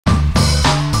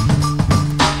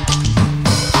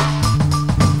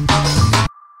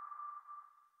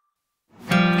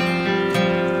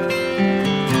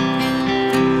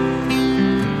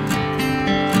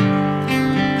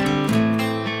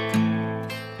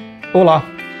Olá,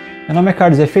 meu nome é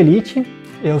Carlos Iafelice,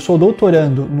 eu sou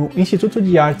doutorando no Instituto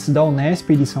de Artes da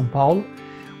Unesp de São Paulo,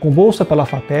 com bolsa pela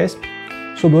FAPESP,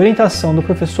 sob orientação do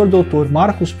professor Dr.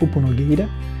 Marcos Pupo Nogueira,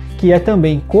 que é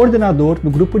também coordenador do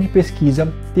grupo de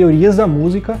pesquisa Teorias da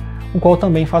Música, o qual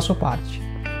também faço parte.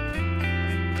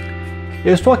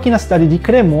 Eu estou aqui na cidade de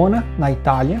Cremona, na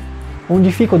Itália,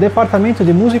 onde fica o Departamento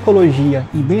de Musicologia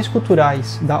e Bens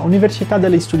Culturais da Università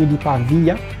degli Studi di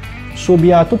Pavia,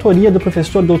 sob a tutoria do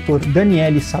professor Dr.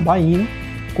 Daniele Sabaino,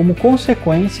 como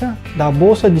consequência da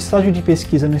bolsa de estágio de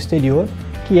pesquisa no exterior,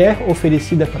 que é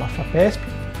oferecida pela FAPESP,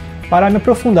 para me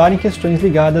aprofundar em questões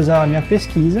ligadas à minha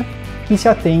pesquisa, que se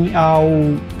atém ao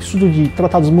estudo de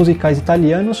tratados musicais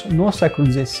italianos no século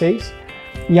XVI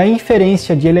e à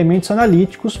inferência de elementos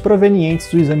analíticos provenientes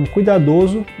do exame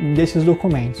cuidadoso desses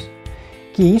documentos,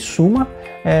 que, em suma,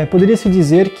 poderia-se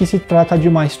dizer que se trata de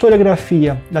uma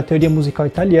historiografia da teoria musical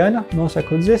italiana no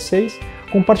século XVI,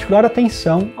 com particular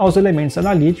atenção aos elementos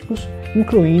analíticos,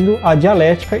 incluindo a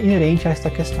dialética inerente a esta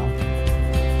questão.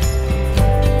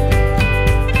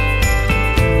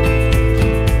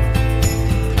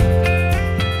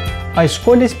 A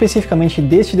escolha especificamente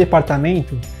deste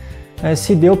departamento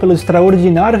se deu pelo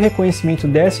extraordinário reconhecimento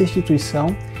dessa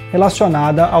instituição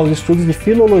relacionada aos estudos de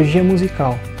filologia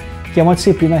musical, que é uma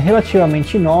disciplina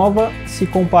relativamente nova se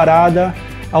comparada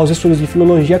aos estudos de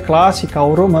filologia clássica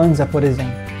ou romanza, por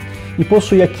exemplo, e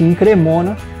possui aqui em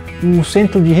Cremona um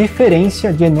centro de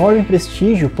referência de enorme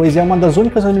prestígio, pois é uma das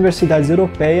únicas universidades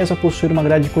europeias a possuir uma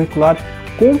grade curricular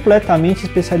completamente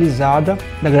especializada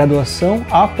da graduação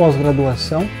à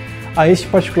pós-graduação a este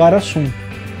particular assunto,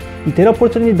 e ter a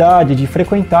oportunidade de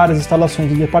frequentar as instalações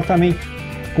do departamento,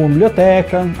 como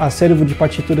biblioteca, acervo de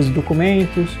partituras e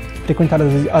documentos, frequentar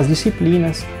as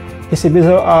disciplinas, receber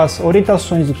as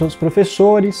orientações dos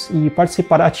professores e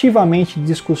participar ativamente de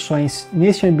discussões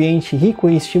nesse ambiente rico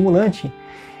e estimulante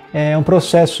é um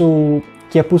processo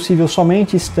que é possível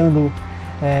somente estando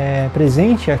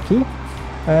presente aqui,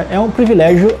 é um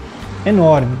privilégio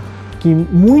enorme, que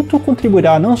muito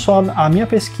contribuirá não só à minha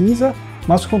pesquisa,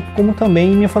 mas como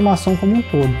também à minha formação como um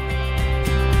todo.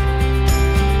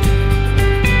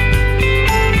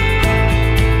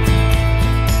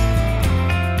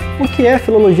 O que é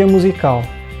filologia musical?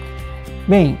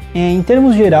 Bem, em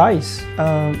termos gerais,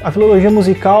 a filologia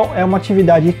musical é uma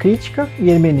atividade crítica e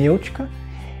hermenêutica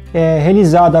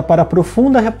realizada para a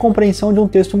profunda compreensão de um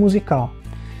texto musical.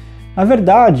 Na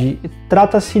verdade,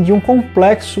 trata-se de um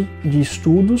complexo de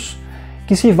estudos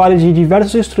que se vale de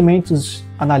diversos instrumentos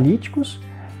analíticos,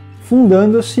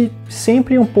 fundando-se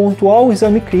sempre em um pontual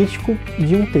exame crítico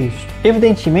de um texto.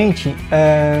 Evidentemente,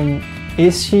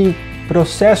 esse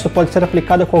processo pode ser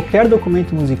aplicado a qualquer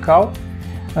documento musical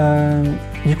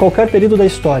de qualquer período da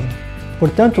história.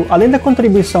 Portanto, além da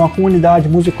contribuição à comunidade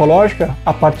musicológica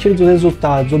a partir dos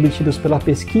resultados obtidos pela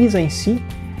pesquisa em si,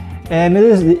 é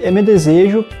meu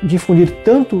desejo difundir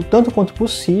tanto quanto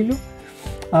possível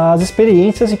as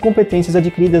experiências e competências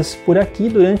adquiridas por aqui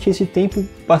durante esse tempo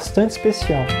bastante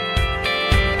especial.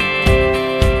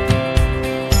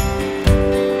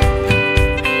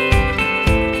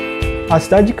 A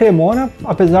cidade de Cremona,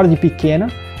 apesar de pequena,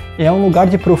 é um lugar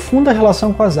de profunda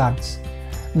relação com as artes.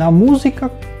 Na música,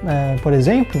 por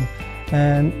exemplo,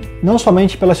 não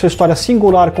somente pela sua história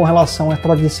singular com relação à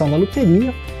tradição da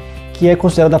luteria, que é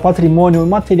considerada patrimônio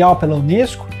imaterial pela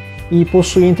Unesco e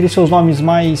possui entre seus nomes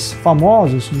mais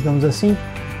famosos, digamos assim,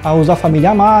 os da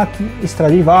família Amati,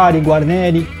 Stradivari,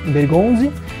 Guarneri e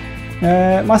Bergonzi,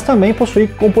 mas também possui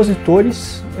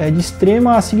compositores de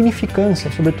extrema significância,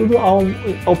 sobretudo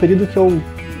ao período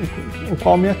o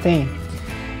qual me atenho,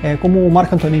 como o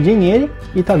Marco Antonio Guarneri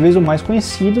e talvez o mais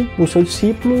conhecido, o seu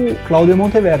discípulo Claudio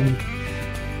Monteverdi.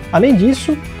 Além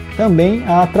disso, também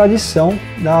há a tradição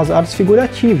das artes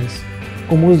figurativas,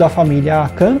 como os da família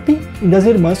Campi e das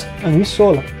irmãs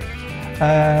Anguissola,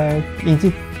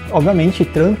 entre, obviamente,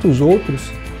 tantos outros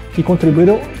que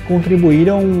contribuíram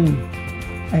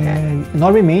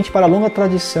enormemente para a longa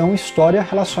tradição e história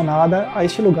relacionada a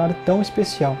este lugar tão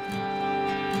especial.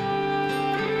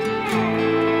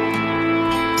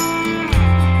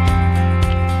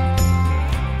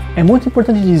 É muito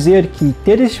importante dizer que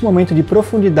ter este momento de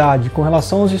profundidade com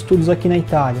relação aos estudos aqui na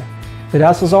Itália,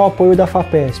 graças ao apoio da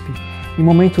FAPESP, em um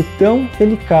momento tão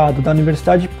delicado da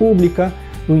universidade pública,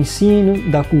 do ensino,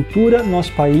 da cultura no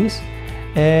nosso país,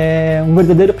 é um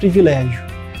verdadeiro privilégio.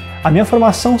 A minha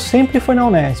formação sempre foi na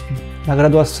Unesp, na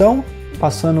graduação,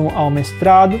 passando ao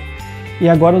mestrado e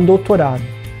agora no doutorado.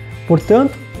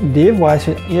 Portanto, devo a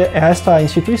esta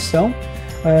instituição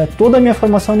toda a minha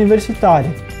formação universitária,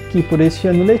 que por esse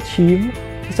ano letivo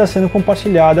está sendo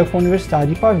compartilhada com a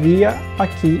Universidade de Pavia,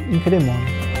 aqui em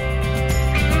Cremona.